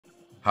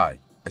Hi,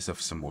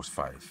 SF Symbols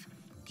 5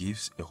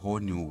 gives a whole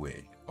new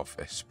way of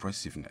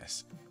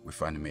expressiveness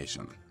with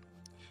animation.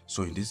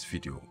 So in this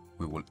video,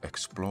 we will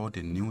explore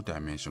the new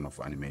dimension of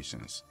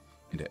animations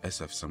in the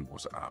SF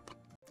Symbols app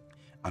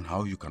and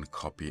how you can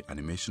copy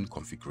animation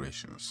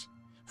configurations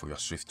for your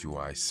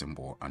SwiftUI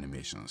symbol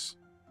animations.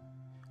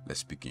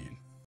 Let's begin.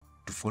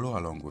 To follow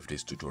along with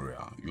this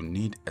tutorial, you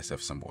need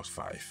SF Symbols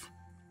 5.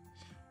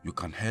 You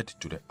can head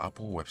to the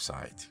Apple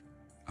website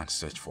and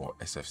search for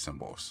SF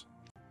Symbols.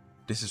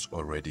 This is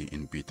already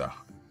in beta,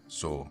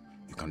 so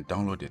you can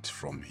download it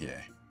from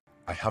here.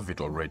 I have it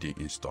already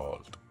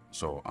installed,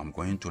 so I'm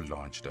going to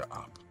launch the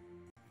app.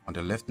 On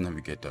the left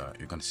navigator,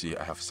 you can see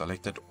I have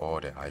selected all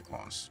the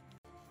icons.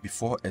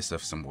 Before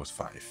SF Symbols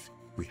 5,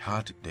 we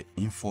had the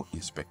Info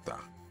Inspector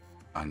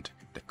and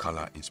the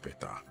Color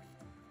Inspector.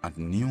 And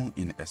new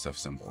in SF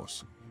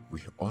Symbols,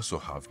 we also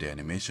have the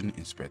Animation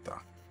Inspector,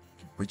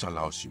 which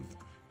allows you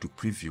to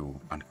preview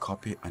and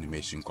copy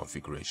animation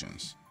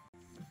configurations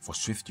for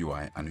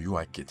SwiftUI and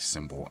UIKit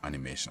symbol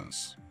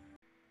animations.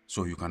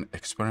 So you can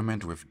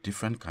experiment with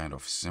different kinds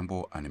of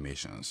symbol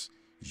animations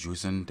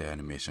using the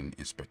Animation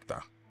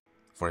Inspector.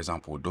 For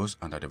example, those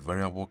under the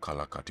variable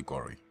color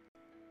category.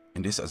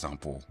 In this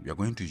example, we are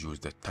going to use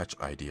the Touch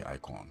ID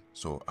icon.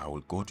 So I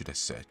will go to the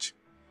search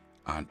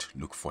and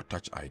look for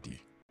Touch ID.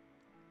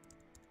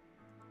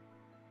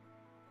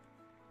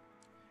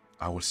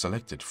 I will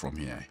select it from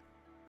here.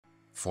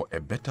 For a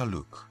better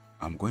look,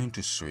 I'm going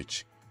to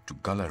switch to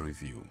Gallery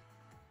View,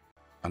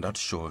 and that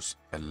shows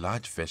a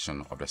large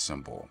version of the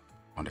symbol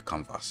on the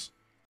canvas.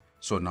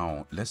 So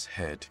now let's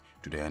head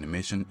to the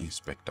Animation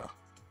Inspector.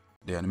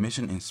 The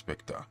Animation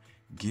Inspector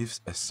gives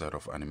a set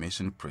of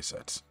animation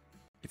presets.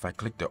 If I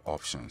click the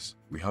options,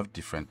 we have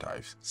different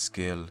types: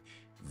 scale,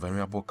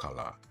 variable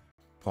color,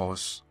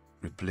 pause,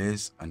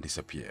 replace, and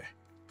disappear.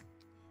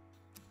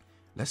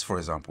 Let's, for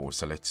example,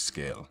 select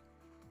scale.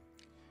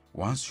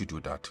 Once you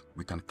do that,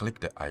 we can click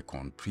the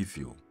icon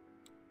preview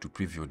to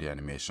preview the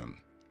animation.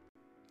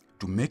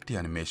 To make the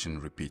animation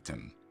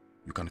repeating,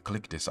 you can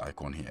click this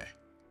icon here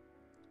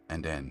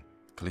and then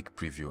click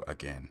preview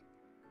again.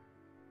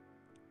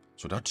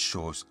 So that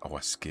shows our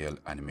scale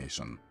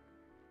animation.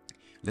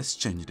 Let's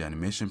change the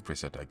animation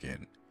preset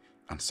again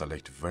and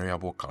select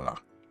variable color.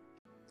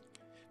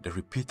 The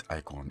repeat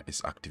icon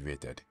is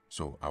activated,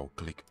 so I'll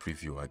click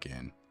preview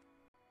again.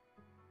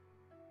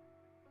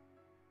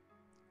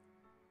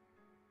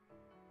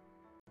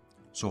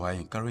 So I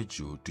encourage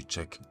you to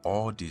check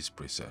all these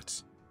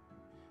presets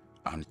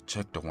and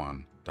check the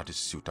one that is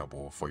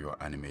suitable for your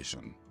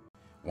animation.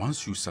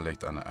 Once you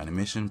select an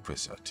animation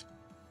preset,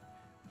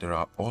 there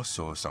are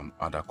also some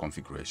other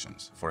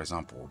configurations. For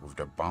example, with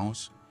the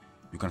bounce,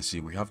 you can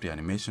see we have the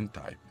animation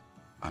type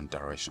and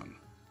direction.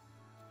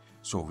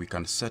 So we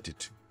can set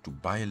it to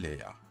by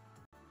layer.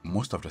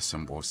 Most of the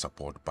symbols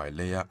support by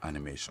layer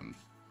animation,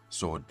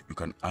 so you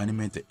can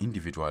animate the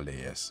individual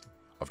layers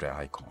of the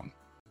icon.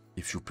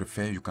 If you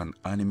prefer, you can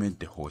animate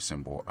the whole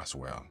symbol as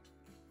well.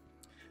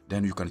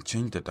 Then you can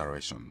change the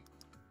direction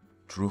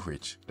through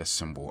which the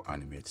symbol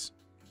animates.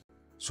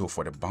 So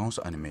for the bounce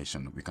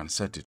animation, we can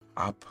set it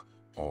up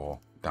or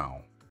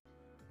down.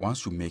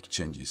 Once you make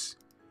changes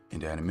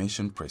in the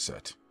animation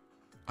preset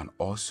and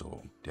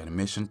also the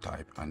animation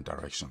type and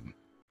direction,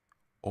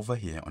 over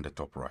here on the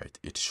top right,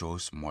 it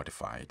shows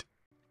modified.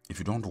 If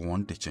you don't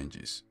want the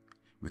changes,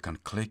 we can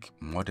click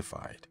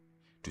modified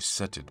to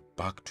set it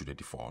back to the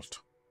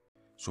default.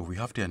 So we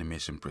have the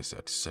animation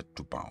preset set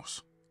to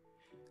bounce.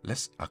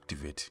 Let's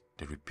activate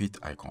the repeat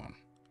icon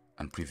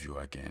and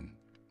preview again.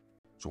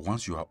 So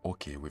once you are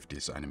okay with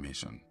this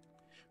animation,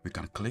 we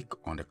can click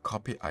on the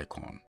copy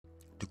icon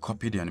to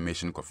copy the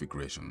animation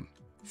configuration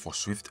for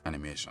Swift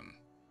animation.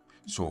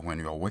 So when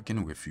you are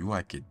working with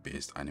UIKit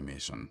based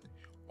animation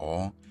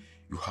or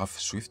you have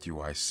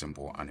SwiftUI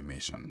symbol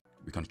animation,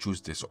 we can choose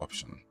this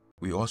option.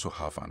 We also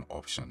have an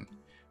option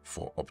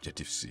for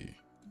Objective-C.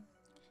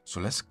 So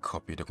let's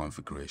copy the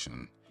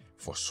configuration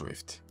for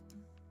Swift.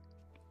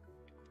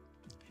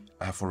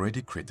 I have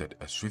already created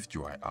a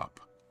SwiftUI app.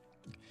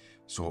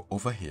 So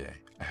over here,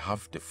 I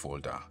have the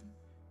folder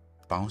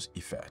Bounce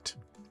Effect.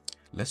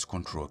 Let's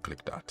control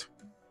click that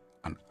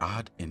and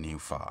add a new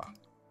file.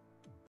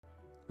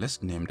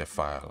 Let's name the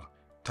file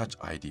Touch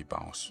ID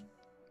Bounce.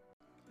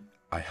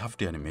 I have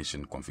the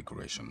animation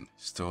configuration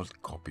still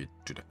copied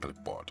to the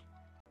clipboard.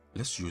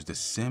 Let's use the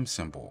same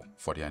symbol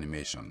for the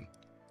animation.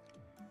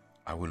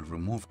 I will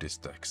remove this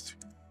text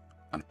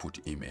and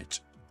put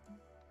image.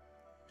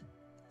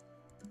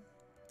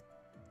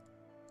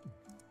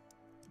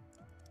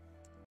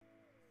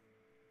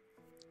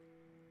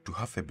 To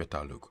have a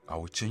better look, I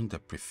will change the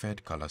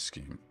preferred color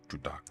scheme to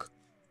dark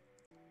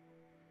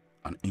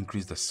and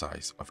increase the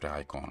size of the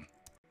icon.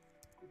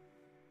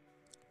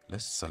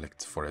 Let's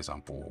select, for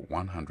example,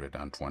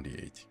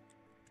 128.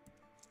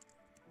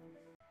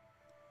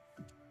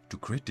 To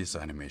create this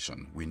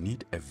animation, we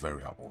need a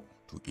variable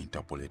to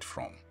interpolate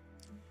from.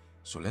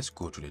 So let's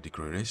go to the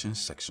declaration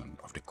section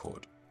of the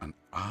code and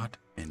add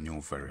a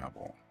new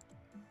variable.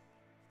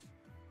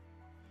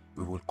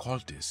 We will call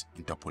this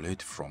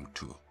interpolate from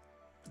to.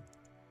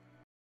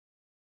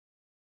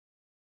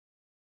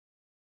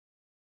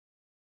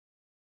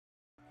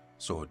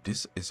 So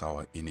this is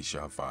our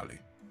initial value,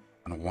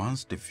 and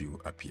once the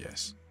view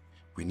appears,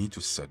 we need to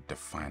set the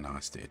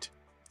final state.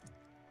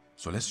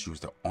 So let's use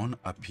the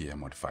onAppear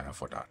modifier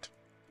for that.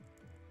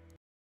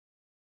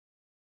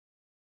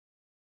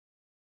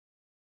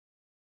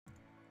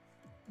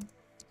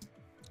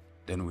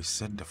 Then we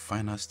set the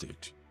final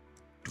state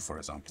to, for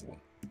example,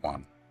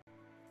 1.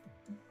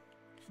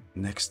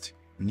 Next,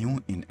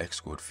 new in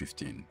Xcode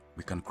 15,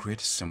 we can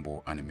create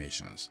symbol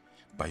animations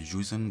by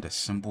using the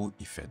symbol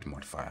effect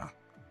modifier.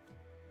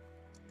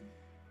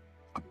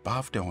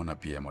 Above the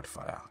onAppear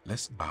modifier,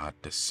 let's add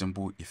the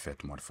symbol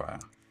effect modifier.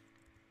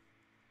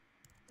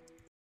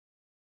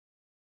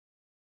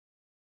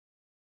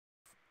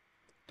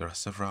 There are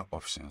several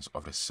options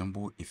of the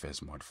symbol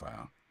effects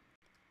modifier.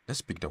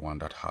 Let's pick the one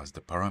that has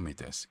the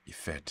parameters,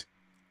 effect,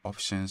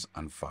 options,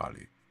 and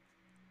value.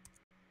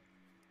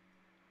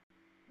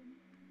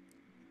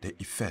 The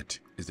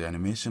effect is the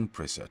animation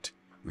preset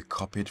we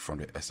copied from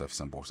the SF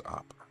Symbols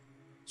app.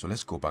 So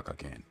let's go back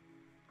again.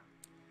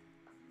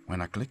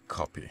 When I click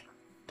copy,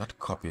 that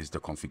copies the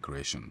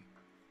configuration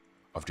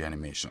of the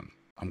animation.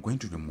 I'm going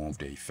to remove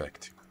the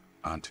effect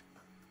and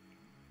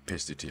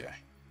paste it here.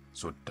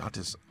 So that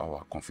is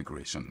our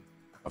configuration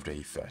of the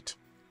effect.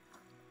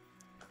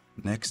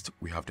 Next,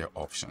 we have the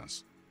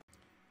options.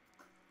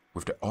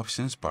 With the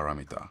options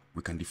parameter,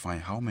 we can define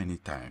how many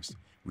times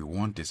we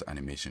want this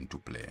animation to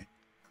play.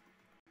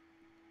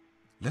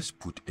 Let's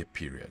put a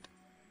period.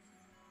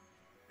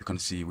 You can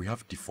see we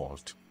have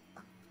default,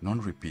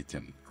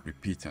 non-repeating,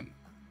 repeating.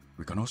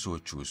 We can also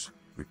choose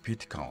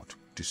repeat count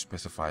to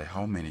specify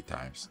how many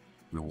times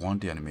we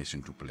want the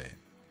animation to play.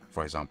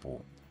 For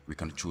example, we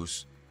can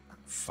choose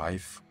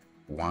 5,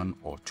 1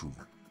 or 2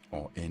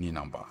 or any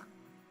number.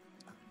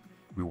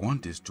 We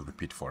want this to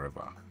repeat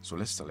forever, so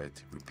let's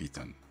select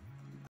repeating.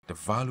 The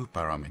value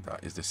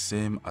parameter is the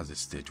same as the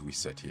state we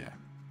set here.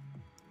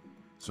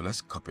 So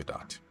let's copy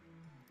that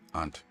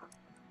and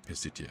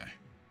paste it here.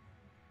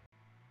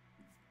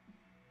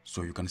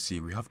 So you can see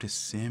we have the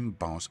same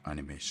bounce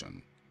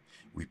animation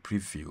we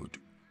previewed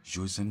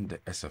using the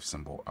SF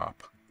Symbol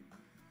app.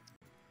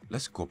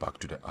 Let's go back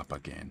to the app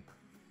again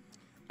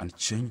and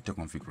change the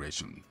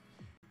configuration.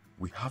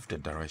 We have the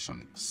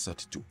direction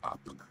set to up.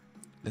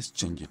 Let's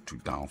change it to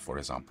down, for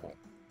example,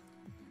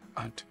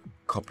 and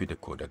copy the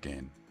code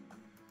again.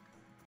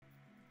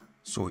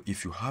 So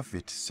if you have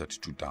it set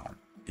to down,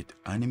 it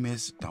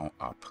animates down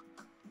up.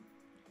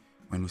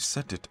 When we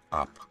set it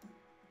up,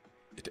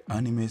 it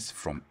animates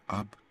from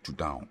up to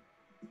down.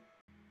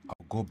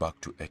 I'll go back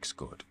to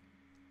Xcode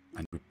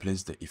and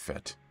replace the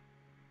effect.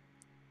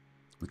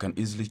 We can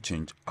easily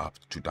change up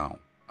to down,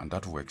 and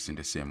that works in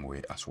the same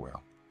way as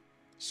well.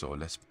 So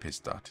let's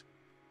paste that.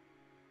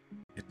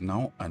 It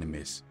now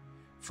animates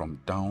from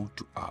down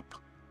to up.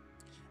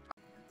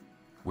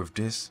 With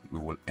this, we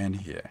will end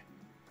here.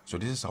 So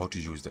this is how to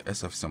use the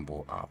SF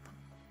Symbol app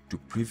to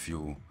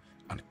preview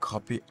and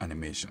copy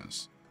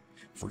animations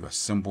for your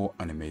symbol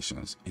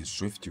animations in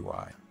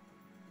SwiftUI.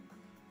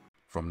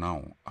 From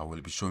now, I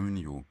will be showing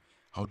you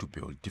how to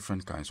build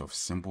different kinds of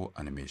symbol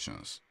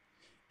animations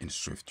in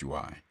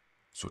SwiftUI.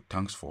 So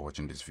thanks for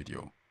watching this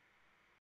video.